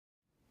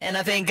And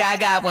I think I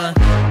got one.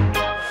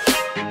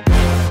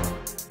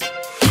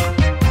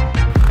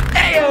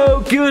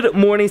 Heyo, good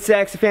morning,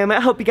 Saxton family. I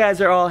hope you guys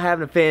are all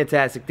having a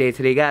fantastic day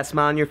today. You got a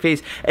smile on your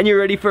face and you're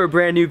ready for a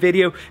brand new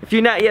video. If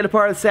you're not yet a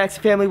part of the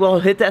Saxton family, well,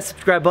 hit that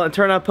subscribe button,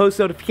 turn on post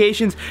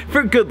notifications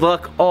for good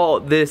luck all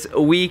this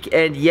week.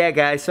 And yeah,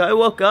 guys, so I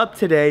woke up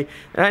today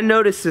and I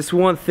noticed this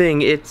one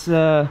thing. It's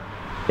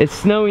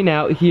snowing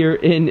out here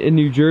in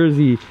New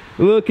Jersey.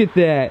 Look at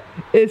that.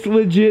 It's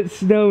legit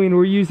snowing.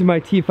 We're using my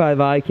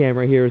T5i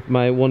camera here with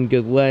my one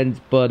good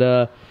lens,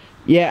 but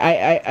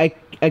yeah,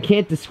 I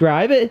can't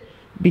describe it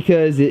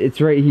because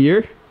it's right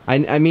here.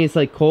 I mean, it's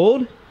like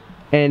cold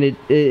and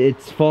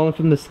it's falling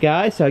from the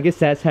sky, so I guess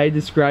that's how you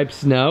describe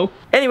snow.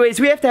 Anyways,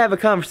 we have to have a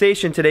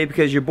conversation today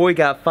because your boy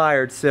got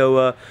fired,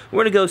 so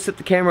we're gonna go set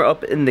the camera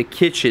up in the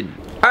kitchen.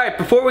 Alright,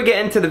 before we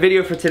get into the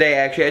video for today,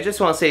 actually, I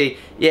just want to say,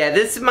 yeah,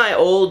 this is my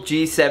old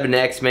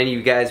G7X. Many of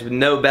you guys would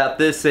know about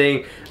this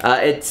thing.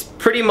 It's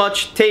pretty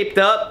much taped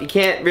up. You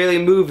can't really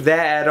move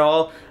that at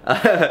all.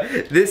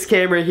 This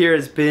camera here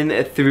has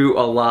been through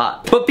a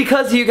lot. But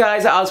because of you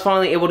guys, I was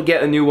finally able to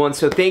get a new one,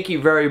 so thank you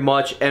very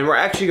much. And we're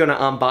actually going to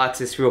unbox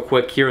this real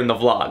quick here in the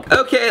vlog.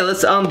 Okay,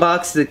 let's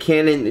unbox the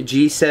Canon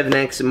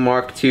G7X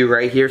Mark II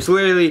right here. So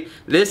literally,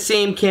 this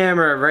same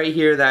camera right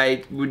here that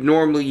I would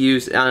normally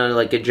use on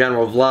like a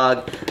general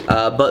vlog,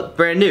 but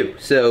brand new.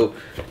 So,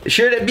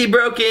 should it be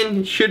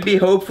broken? Should be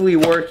hopefully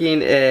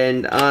working,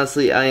 and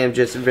honestly, I am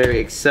just very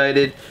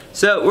excited.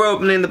 So, we're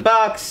opening the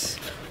box.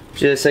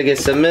 Just, I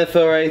guess, some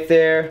info right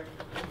there.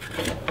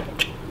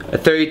 A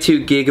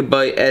 32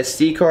 gigabyte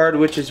SD card,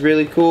 which is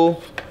really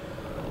cool.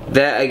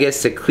 That, I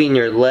guess, to clean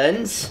your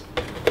lens.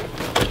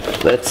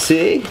 Let's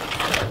see.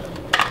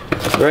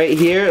 Right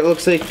here, it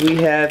looks like we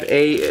have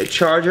a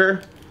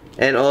charger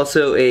and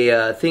also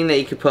a thing that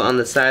you can put on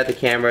the side of the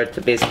camera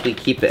to basically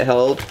keep it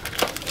held.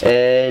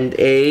 And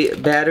a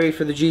battery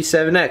for the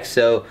G7X.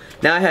 So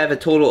now I have a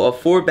total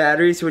of 4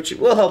 batteries, which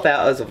will help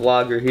out as a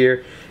vlogger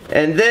here.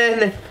 And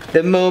then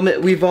the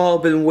moment we've all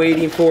been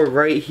waiting for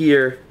right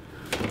here,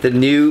 the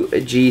new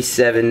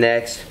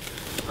G7X.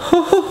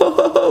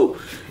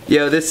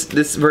 Yo,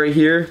 this right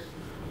here.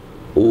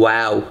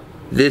 Wow.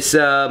 This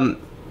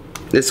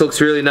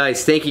looks really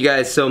nice. Thank you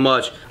guys so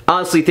much.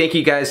 Honestly, thank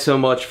you guys so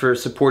much for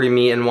supporting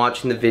me and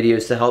watching the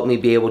videos to help me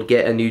be able to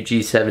get a new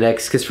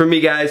G7X. Because for me,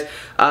 guys,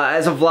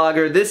 as a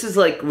vlogger, this is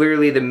like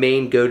literally the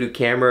main go-to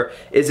camera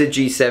is a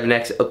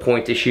G7X, a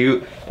point to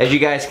shoot. As you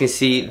guys can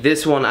see,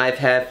 this one I've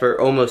had for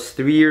almost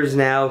 3 years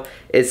now.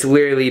 It's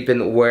literally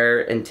been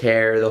wear and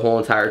tear the whole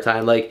entire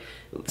time. Like,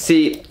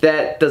 see,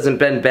 that doesn't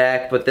bend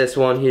back, but this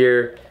one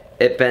here,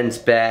 it bends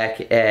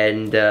back.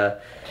 And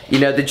you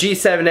know, the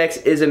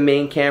G7X is a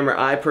main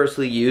camera I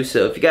personally use,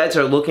 so if you guys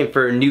are looking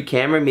for a new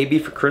camera, maybe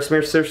for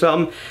Christmas or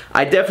something,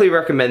 I definitely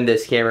recommend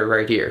this camera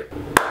right here.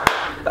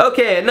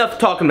 Okay, enough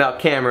talking about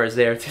cameras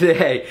there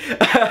today.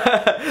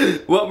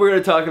 What we're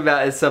going to talk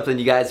about is something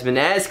you guys have been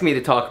asking me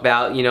to talk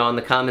about, you know, on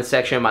the comment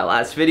section of my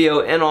last video,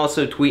 and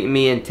also tweeting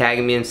me and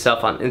tagging me and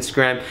stuff on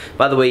Instagram.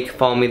 By the way, you can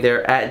follow me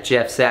there at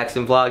Jeff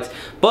Saxton Vlogs.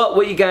 But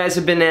what you guys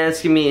have been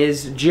asking me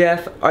is,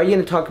 Jeff, are you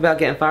going to talk about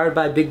getting fired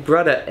by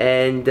Bigbrudda?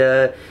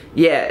 And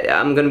yeah,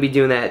 I'm going to be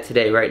doing that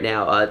today, right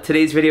now.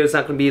 Today's video is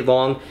not going to be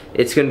long.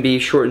 It's going to be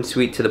short and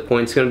sweet to the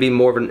point. It's going to be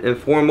more of an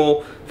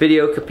informal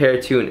video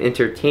compared to an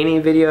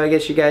entertaining video, I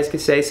guess you guys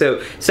could say.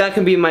 So it's not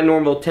going to be my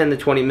normal 10 to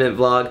 20 minute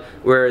vlog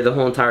where the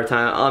whole entire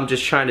time I'm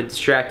just trying to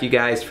distract you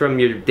guys from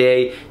your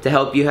day to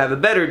help you have a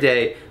better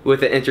day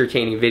with an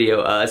entertaining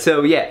video.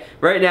 So yeah,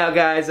 right now,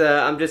 guys,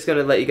 I'm just going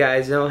to let you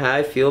guys know how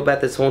I feel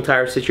about this whole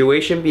entire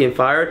situation, being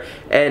fired,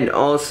 and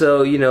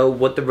also, you know,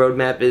 what the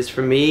roadmap is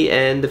for me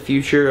and the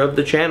future of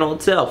the channel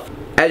itself.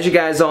 As you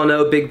guys all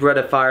know,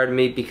 Bigbrudda fired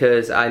me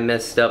because I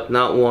messed up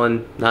not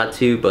 1, not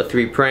 2, but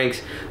 3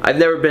 pranks. I've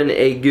never been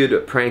a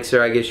good prankster,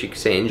 I guess you could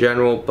say, in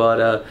general,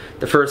 but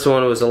the first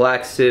one was a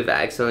laxative.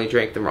 I accidentally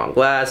drank the wrong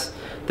glass.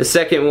 The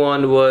second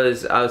one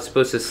was I was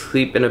supposed to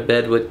sleep in a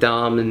bed with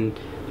Dom, and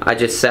I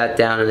just sat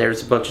down and there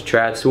was a bunch of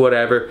traps,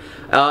 whatever.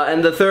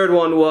 And the third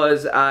one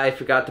was I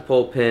forgot to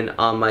pull a pin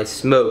on my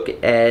smoke,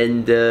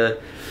 and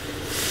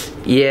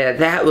yeah,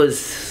 that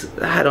was,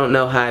 I don't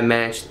know how I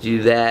managed to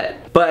do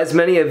that. But as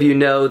many of you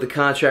know, the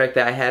contract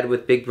that I had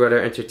with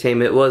Bigbrudda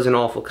Entertainment was an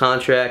awful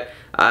contract.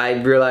 I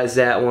realized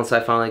that once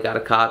I finally got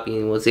a copy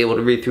and was able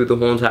to read through the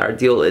whole entire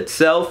deal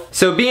itself.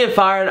 So being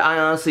fired, I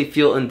honestly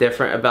feel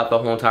indifferent about the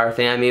whole entire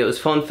thing. I mean, it was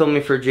fun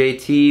filming for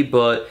JT,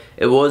 but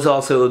it was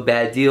also a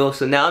bad deal.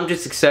 So now I'm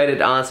just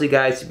excited, honestly,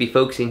 guys, to be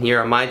focusing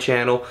here on my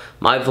channel,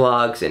 my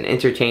vlogs, and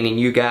entertaining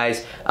you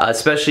guys,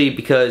 especially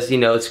because, you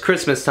know, it's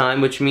Christmas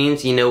time, which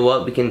means, you know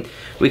what, we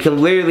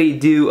can literally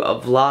do a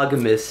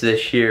Vlogmas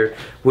this year,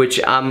 which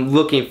I'm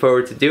looking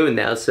forward to doing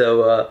now.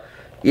 So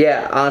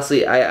yeah,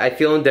 honestly, I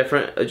feel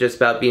indifferent just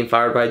about being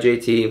fired by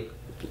JT.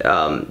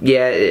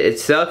 Yeah, it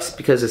sucks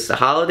because it's the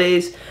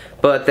holidays,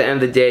 but at the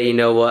end of the day, you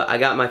know what, I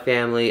got my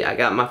family, I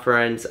got my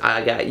friends,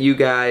 I got you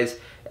guys,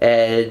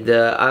 and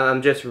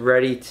I'm just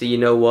ready to, you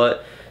know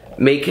what,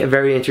 make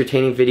very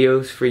entertaining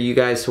videos for you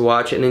guys to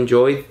watch and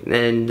enjoy.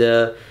 And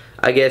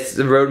I guess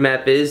the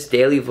roadmap is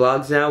daily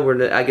vlogs now. We're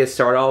gonna, I guess,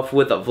 start off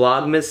with a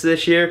Vlogmas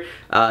this year,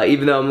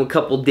 even though I'm a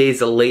couple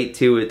days late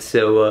to it.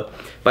 So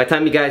by the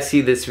time you guys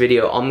see this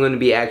video, I'm gonna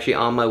be actually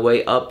on my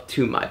way up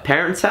to my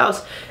parents'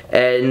 house,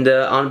 and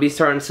I'm gonna be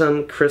starting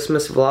some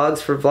Christmas vlogs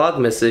for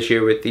Vlogmas this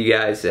year with you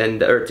guys,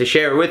 and or to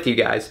share with you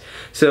guys.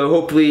 So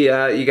hopefully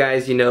you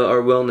guys, you know,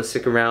 are willing to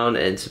stick around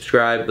and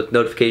subscribe with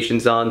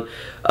notifications on,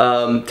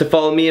 to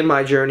follow me in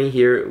my journey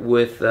here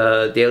with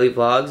daily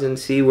vlogs and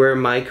see where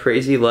my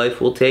crazy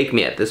life will take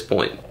me at this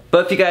point.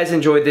 But if you guys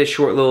enjoyed this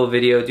short little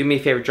video, do me a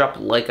favor, drop a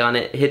like on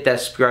it, hit that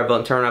subscribe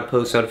button, turn on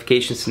post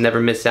notifications to never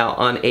miss out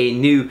on a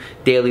new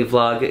daily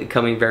vlog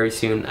coming very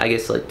soon, I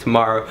guess like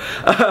tomorrow.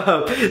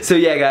 So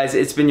yeah guys,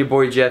 it's been your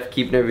boy Jeff,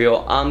 keeping it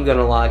real. I'm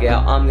gonna log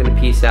out, I'm gonna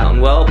peace out,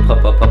 and well,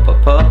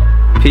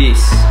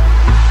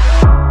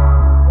 peace.